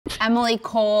Emily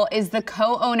Cole is the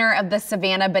co-owner of the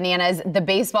Savannah Bananas, the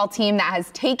baseball team that has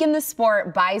taken the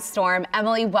sport by storm.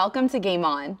 Emily, welcome to Game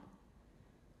On.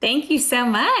 Thank you so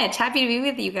much. Happy to be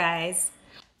with you guys.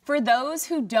 For those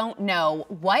who don't know,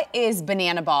 what is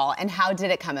Banana Ball and how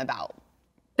did it come about?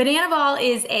 Banana Ball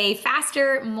is a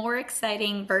faster, more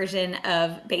exciting version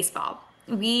of baseball.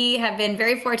 We have been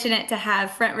very fortunate to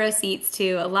have front row seats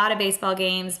to a lot of baseball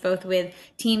games, both with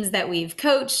teams that we've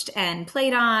coached and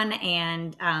played on,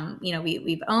 and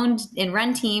we've owned and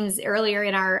run teams earlier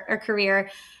in our career,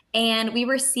 and we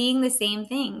were seeing the same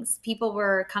things. People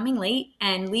were coming late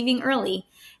and leaving early,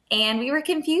 and we were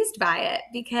confused by it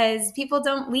because people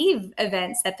don't leave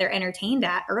events that they're entertained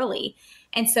at early.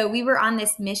 And so we were on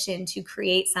this mission to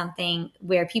create something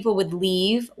where people would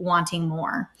leave wanting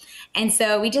more. And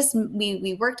so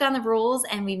we worked on the rules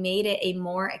and we made it a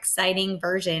more exciting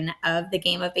version of the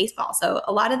game of baseball. So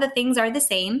a lot of the things are the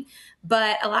same,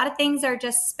 but a lot of things are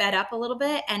just sped up a little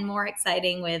bit and more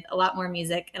exciting with a lot more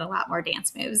music and a lot more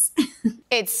dance moves.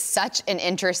 It's such an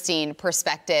interesting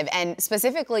perspective. And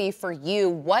specifically for you,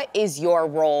 what is your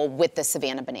role with the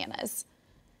Savannah Bananas?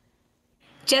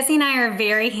 Jesse and I are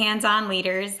very hands-on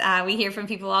leaders. We hear from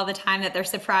people all the time that they're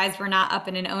surprised we're not up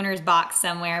in an owner's box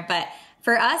somewhere. But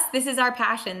for us, this is our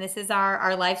passion. This is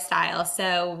our lifestyle.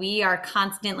 So we are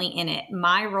constantly in it.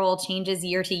 My role changes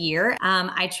year to year.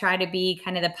 I try to be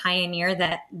kind of the pioneer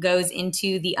that goes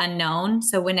into the unknown.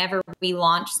 So whenever we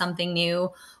launch something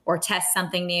new or test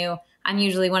something new, I'm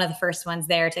usually one of the first ones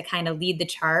there to kind of lead the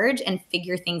charge and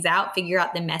figure things out, figure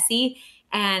out the messy.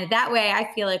 And that way, I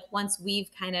feel like once we've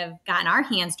kind of gotten our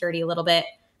hands dirty a little bit,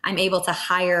 I'm able to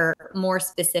hire more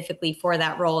specifically for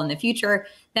that role in the future.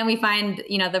 Then we find,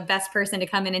 the best person to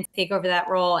come in and take over that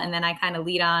role. And then I kind of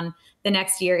lead on the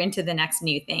next year into the next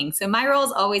new thing. So my role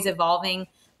is always evolving,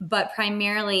 but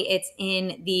primarily it's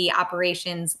in the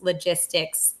operations,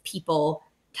 logistics, people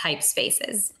type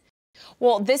spaces.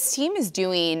 Well, this team is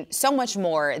doing so much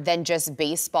more than just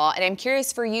baseball. And I'm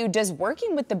curious for you, does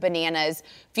working with the Bananas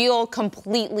feel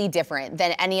completely different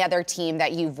than any other team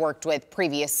that you've worked with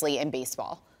previously in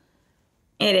baseball?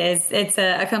 It is. It's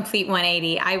a complete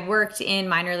 180. I worked in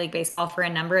minor league baseball for a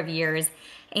number of years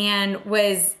and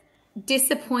was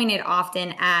disappointed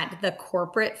often at the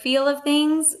corporate feel of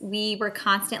things. We were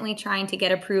constantly trying to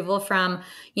get approval from,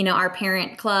 our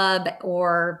parent club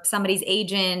or somebody's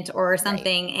agent or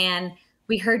something. Right. And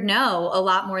we heard no a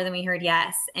lot more than we heard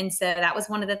yes. And so that was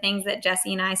one of the things that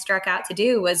Jesse and I struck out to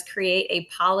do was create a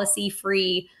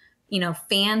policy-free,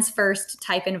 fans first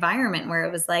type environment where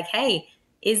it was like, hey,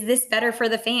 is this better for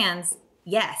the fans?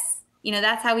 Yes.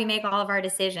 That's how we make all of our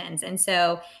decisions. And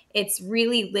so it's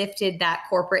really lifted that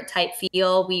corporate type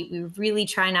feel. We really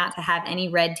try not to have any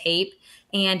red tape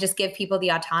and just give people the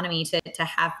autonomy to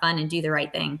have fun and do the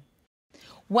right thing.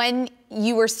 When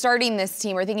you were starting this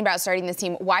team or thinking about starting this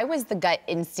team, why was the gut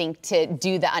instinct to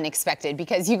do the unexpected?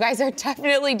 Because you guys are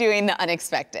definitely doing the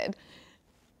unexpected.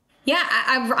 Yeah,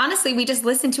 I honestly, we just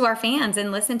listened to our fans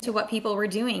and listened to what people were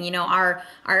doing. Our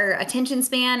attention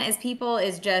span as people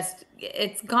is just,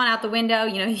 it's gone out the window.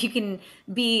 You can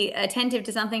be attentive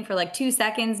to something for like 2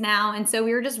 seconds now. And so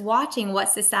we were just watching what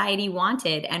society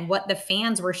wanted and what the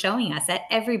fans were showing us at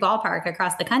every ballpark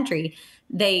across the country.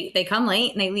 They come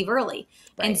late and they leave early.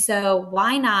 Right. And so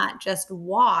why not just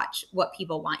watch what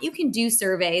people want? You can do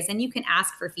surveys and you can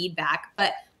ask for feedback,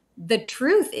 but the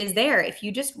truth is there if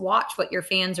you just watch what your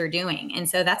fans are doing. And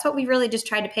so that's what we really just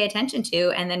tried to pay attention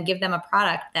to and then give them a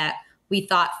product that we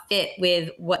thought fit with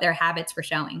what their habits were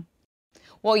showing.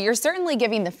 Well, you're certainly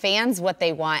giving the fans what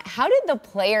they want. How did the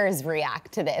players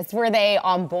react to this? Were they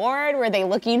on board? Were they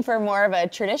looking for more of a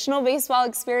traditional baseball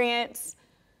experience?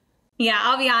 Yeah,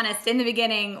 I'll be honest. In the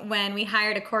beginning, when we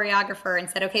hired a choreographer and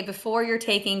said, okay, before you're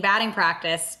taking batting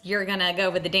practice, you're going to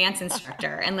go with the dance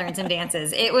instructor and learn some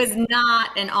dances. It was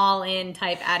not an all-in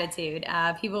type attitude.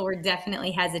 People were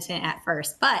definitely hesitant at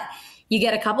first, but you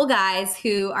get a couple guys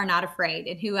who are not afraid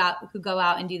and who go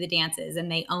out and do the dances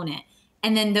and they own it.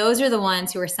 And then those are the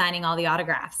ones who are signing all the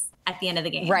autographs at the end of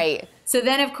the game. Right. So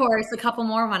then, of course, a couple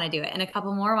more want to do it and a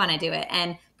couple more want to do it.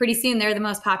 And pretty soon they're the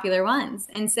most popular ones.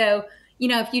 And so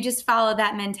if you just follow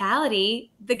that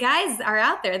mentality, the guys are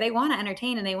out there. They want to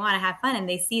entertain and they want to have fun. And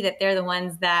they see that they're the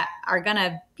ones that are going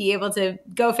to be able to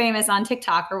go famous on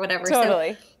TikTok or whatever.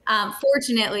 Totally. So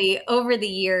fortunately, over the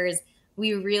years,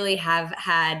 we really have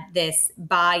had this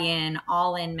buy-in,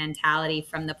 all-in mentality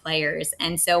from the players.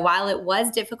 And so while it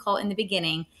was difficult in the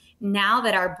beginning, now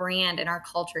that our brand and our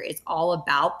culture is all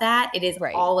about that, it is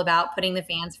right. all about putting the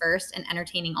fans first and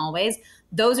entertaining always.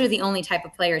 Those are the only type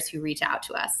of players who reach out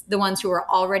to us, the ones who are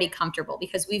already comfortable,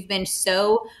 because we've been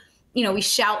so we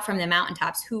shout from the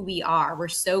mountaintops who we are. We're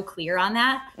so clear on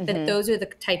that, that those are the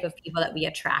type of people that we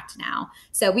attract now.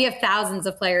 So we have thousands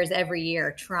of players every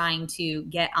year trying to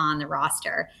get on the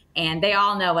roster, and they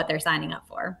all know what they're signing up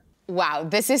for. Wow,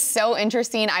 this is so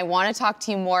interesting. I want to talk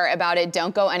to you more about it.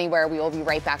 Don't go anywhere. We will be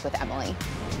right back with Emily.